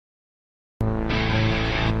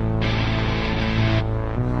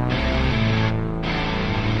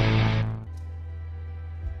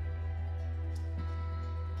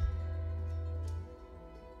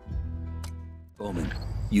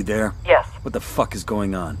You there? Yes. What the fuck is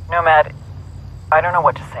going on? Nomad, I don't know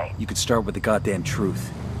what to say. You could start with the goddamn truth.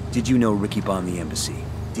 Did you know Ricky bombed the embassy?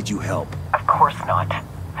 Did you help? Of course not.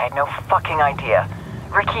 I had no fucking idea.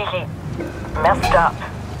 Ricky, he messed up.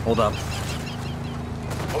 Hold up.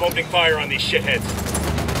 I'm opening fire on these shitheads.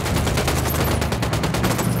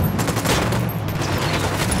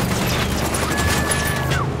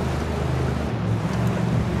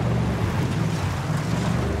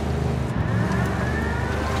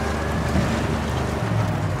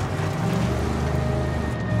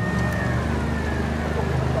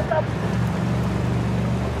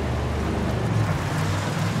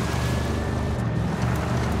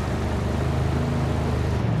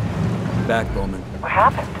 Back, Bowman. What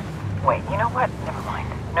happened? Wait, you know what? Never mind.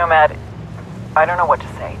 Nomad, I don't know what to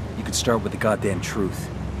say. You could start with the goddamn truth.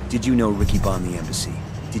 Did you know Ricky bombed the embassy?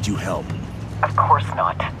 Did you help? Of course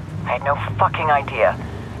not. I had no fucking idea.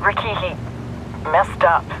 Ricky, he messed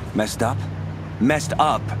up. Messed up? Messed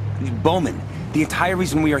up? Bowman, the entire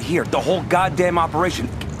reason we are here, the whole goddamn operation,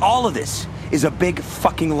 all of this, is a big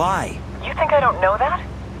fucking lie. You think I don't know that?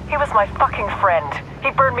 He was my fucking friend.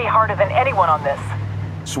 He burned me harder than anyone on this.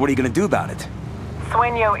 So what are you gonna do about it?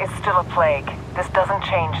 Sueño is still a plague. This doesn't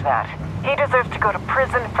change that. He deserves to go to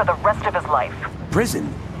prison for the rest of his life.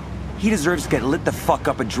 Prison? He deserves to get lit the fuck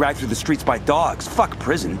up and dragged through the streets by dogs. Fuck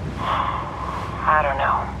prison. I don't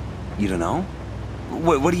know. You don't know?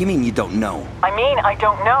 What do you mean you don't know? I mean, I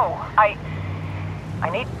don't know. I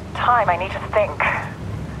need time. I need to think.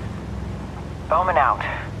 Bowman out.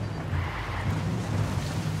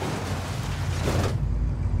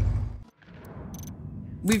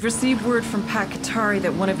 We've received word from Pat Katari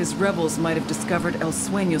that one of his rebels might have discovered El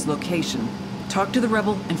Sueño's location. Talk to the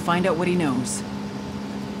rebel and find out what he knows.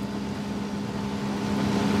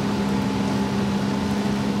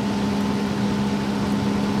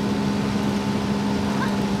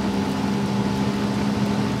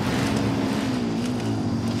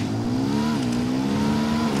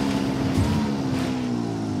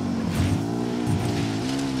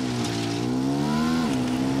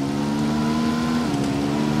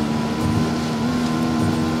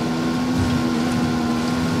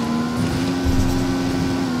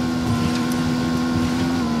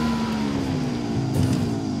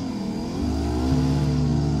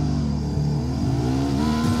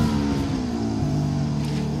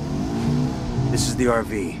 This is the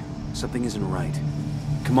RV. Something isn't right.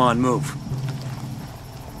 Come on, move.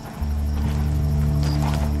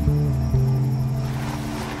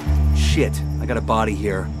 Shit, I got a body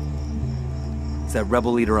here. It's that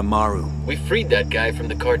rebel leader Amaru. We freed that guy from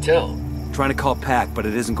the cartel. Trying to call Pac, but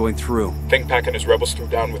it isn't going through. Think Pac and his rebels threw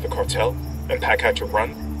down with the cartel? And Pac had to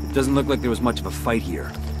run? It doesn't look like there was much of a fight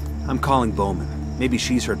here. I'm calling Bowman. Maybe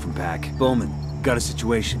she's heard from Pac. Bowman, got a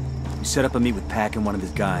situation. We set up a meet with Pac and one of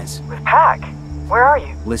his guys. With Pac? Where are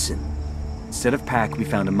you? Listen. Instead of Pac, we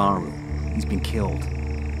found Amaru. He's been killed.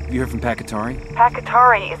 Have you heard from Pac Katari? Pac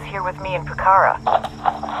Katari is here with me in Pucara.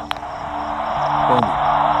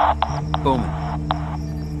 Bowman. Bowman.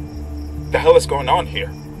 The hell is going on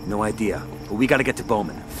here? No idea. But we gotta get to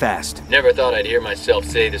Bowman. Fast. Never thought I'd hear myself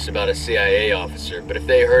say this about a CIA officer, but if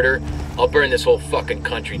they hurt her, I'll burn this whole fucking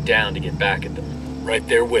country down to get back at them. Right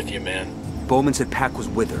there with you, man. Bowman said Pac was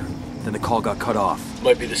with her. Then the call got cut off.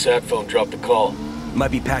 Might be the sat phone dropped the call. Might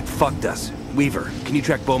be Pac fucked us. Weaver, can you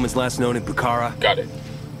track Bowman's last known in Pucara? Got it.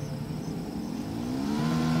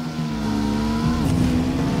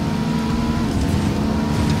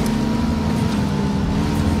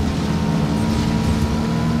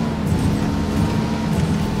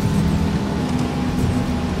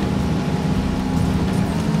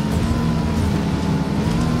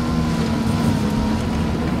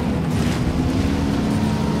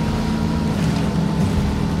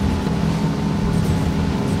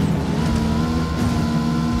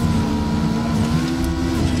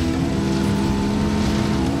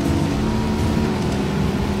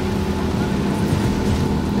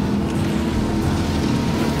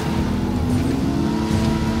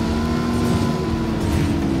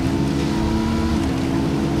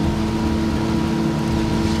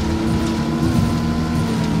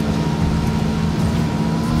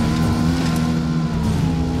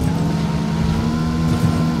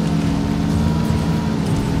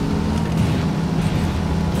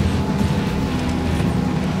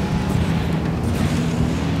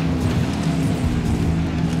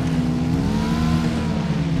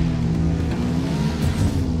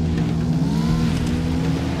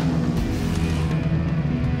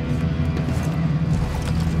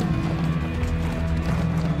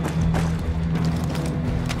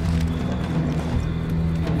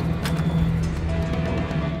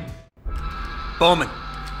 Bowman,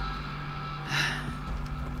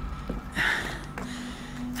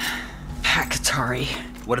 Katari.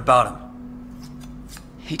 What about him?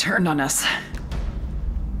 He turned on us.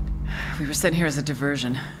 We were sent here as a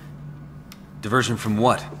diversion. Diversion from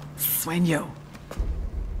what? Sueño.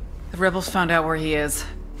 The rebels found out where he is.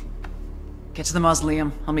 Get to the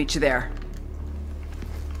mausoleum. I'll meet you there.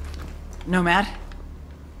 Nomad?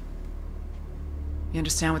 You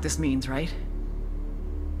understand what this means, right?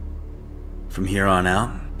 From here on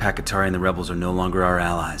out, Katari and the rebels are no longer our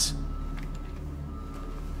allies.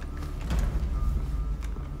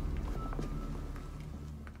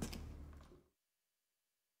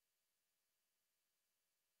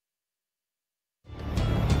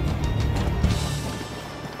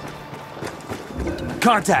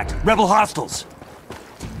 Contact! Rebel hostiles!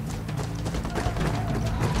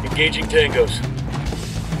 Engaging tangos.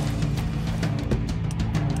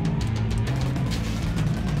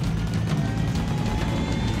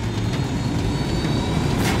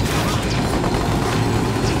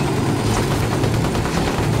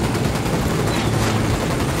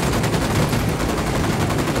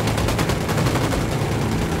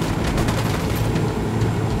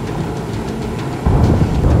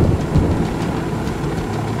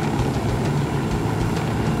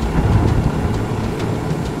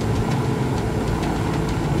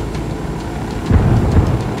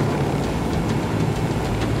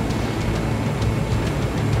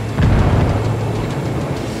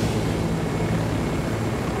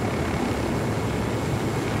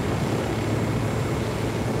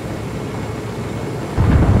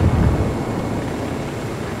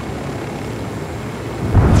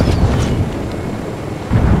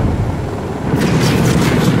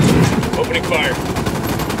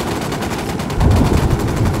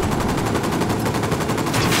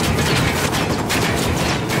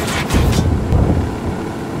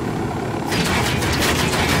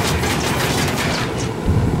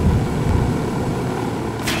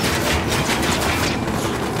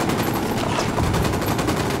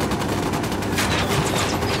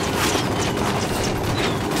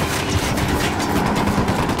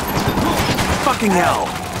 Fucking hell!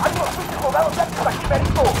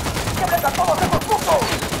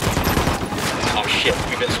 Oh shit,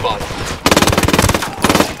 we've been spotted.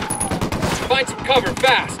 Find some cover,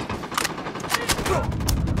 fast!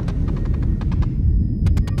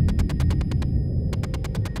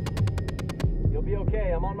 You'll be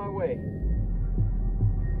okay, I'm on my way.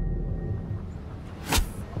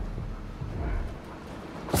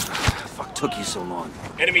 Fuck took you so long?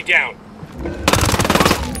 Enemy down.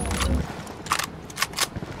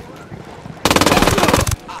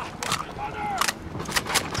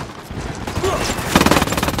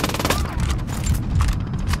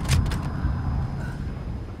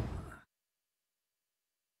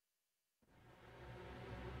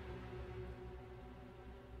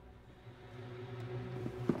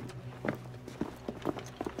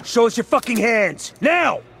 Show us your fucking hands!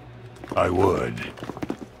 Now! I would.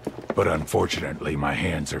 But unfortunately, my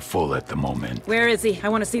hands are full at the moment. Where is he? I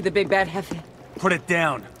want to see the big bad Jefe. Put it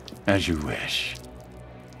down. As you wish.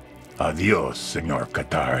 Adios, Senor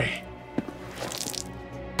Katari.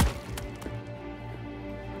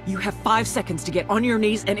 You have 5 seconds to get on your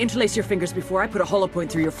knees and interlace your fingers before I put a hollow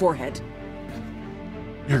point through your forehead.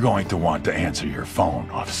 You're going to want to answer your phone,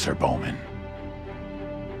 Officer Bowman.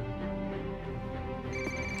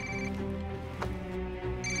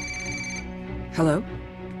 Hello?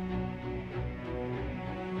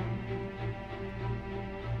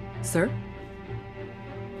 Sir?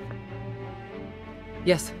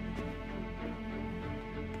 Yes.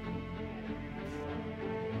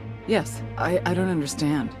 Yes, I don't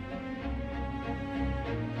understand.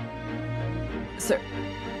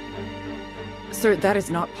 Sir, that is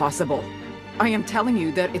not possible. I am telling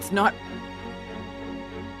you that it's not...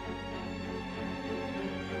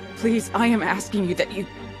 Please, I am asking you that you...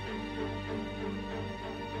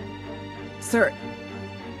 Sir...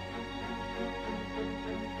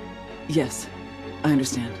 Yes, I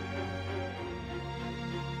understand.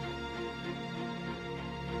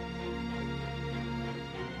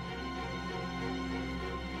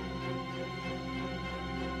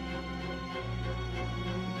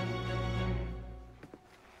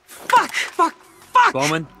 Fuck!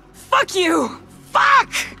 Bowman? Fuck you!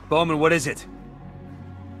 Fuck! Bowman, what is it?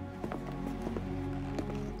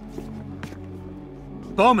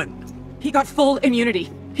 Bowman! He got full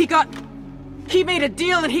immunity. He made a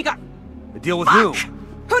deal and he got... A deal with who?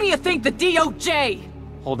 Who do you think? The DOJ!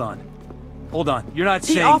 Hold on. You're not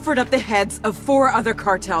He saying... offered up the heads of 4 other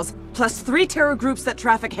cartels, plus 3 terror groups that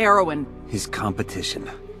traffic heroin. His competition.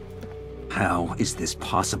 How is this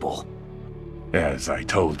possible? As I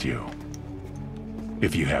told you,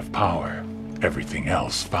 if you have power, everything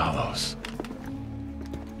else follows.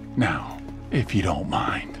 Now, if you don't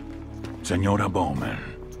mind, Senora Bowman.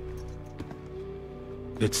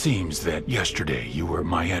 It seems that yesterday you were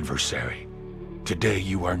my adversary. Today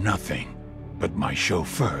you are nothing but my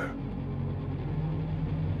chauffeur.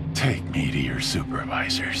 Take me to your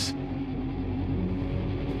supervisors.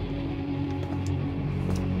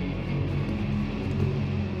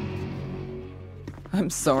 I'm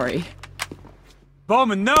sorry.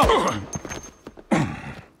 Bowman, no!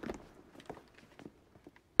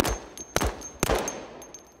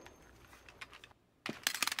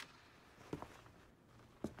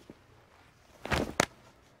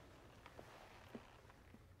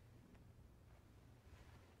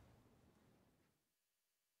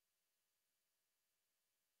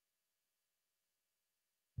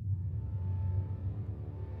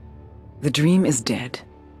 The dream is dead.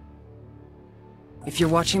 If you're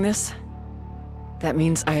watching this, that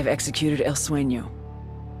means I have executed El Sueño.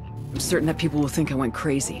 I'm certain that people will think I went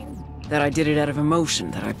crazy, that I did it out of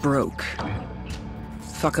emotion, that I broke.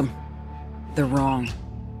 Fuck them. They're wrong.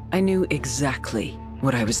 I knew exactly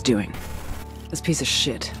what I was doing. This piece of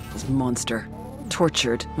shit, this monster,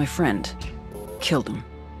 tortured my friend, killed him,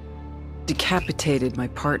 decapitated my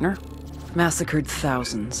partner, massacred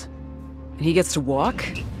thousands. And he gets to walk?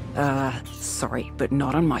 Sorry, but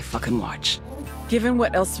not on my fucking watch. Given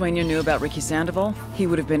what El Sueño knew about Ricky Sandoval, he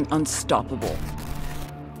would have been unstoppable.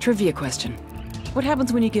 Trivia question. What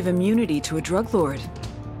happens when you give immunity to a drug lord?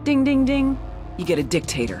 Ding ding ding. You get a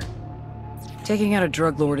dictator. Taking out a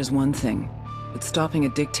drug lord is one thing, but stopping a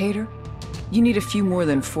dictator? You need a few more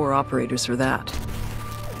than 4 operators for that.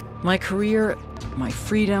 My career, my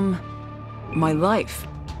freedom, my life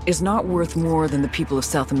is not worth more than the people of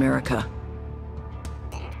South America.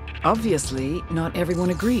 Obviously, not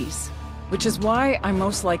everyone agrees, which is why I'm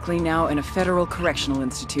most likely now in a federal correctional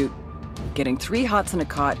institute, getting 3 hots and a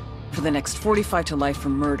cot for the next 45 to life for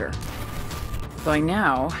murder. By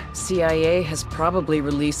now, CIA has probably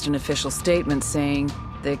released an official statement saying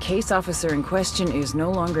the case officer in question is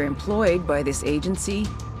no longer employed by this agency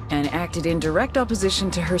and acted in direct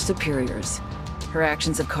opposition to her superiors. Her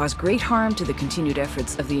actions have caused great harm to the continued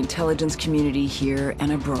efforts of the intelligence community here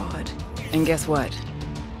and abroad. And guess what?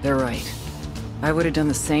 They're right. I would have done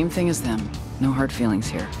the same thing as them. No hard feelings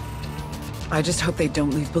here. I just hope they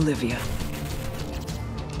don't leave Bolivia.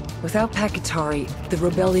 Without Pakatari, the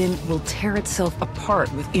rebellion will tear itself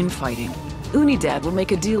apart with infighting. Unidad will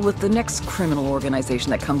make a deal with the next criminal organization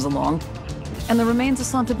that comes along, and the remains of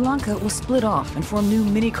Santa Blanca will split off and form new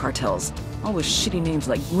mini-cartels, all with shitty names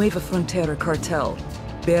like Nueva Frontera Cartel,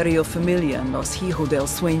 Barrio Familia, and Los Hijos del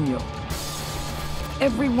Sueño.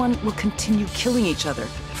 Everyone will continue killing each other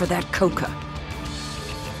for that coca.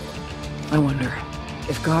 I wonder,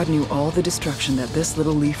 if God knew all the destruction that this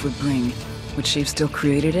little leaf would bring, would she have still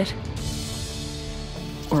created it?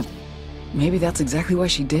 Or maybe that's exactly why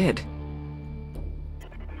she did.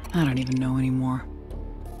 I don't even know anymore.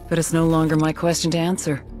 But it's no longer my question to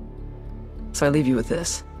answer. So I leave you with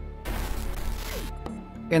this.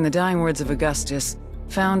 In the dying words of Augustus,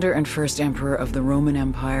 founder and first emperor of the Roman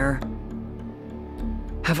Empire,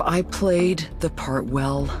 have I played the part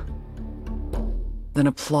well? Then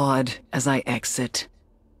applaud as I exit.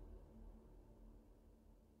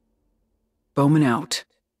 Bowman out.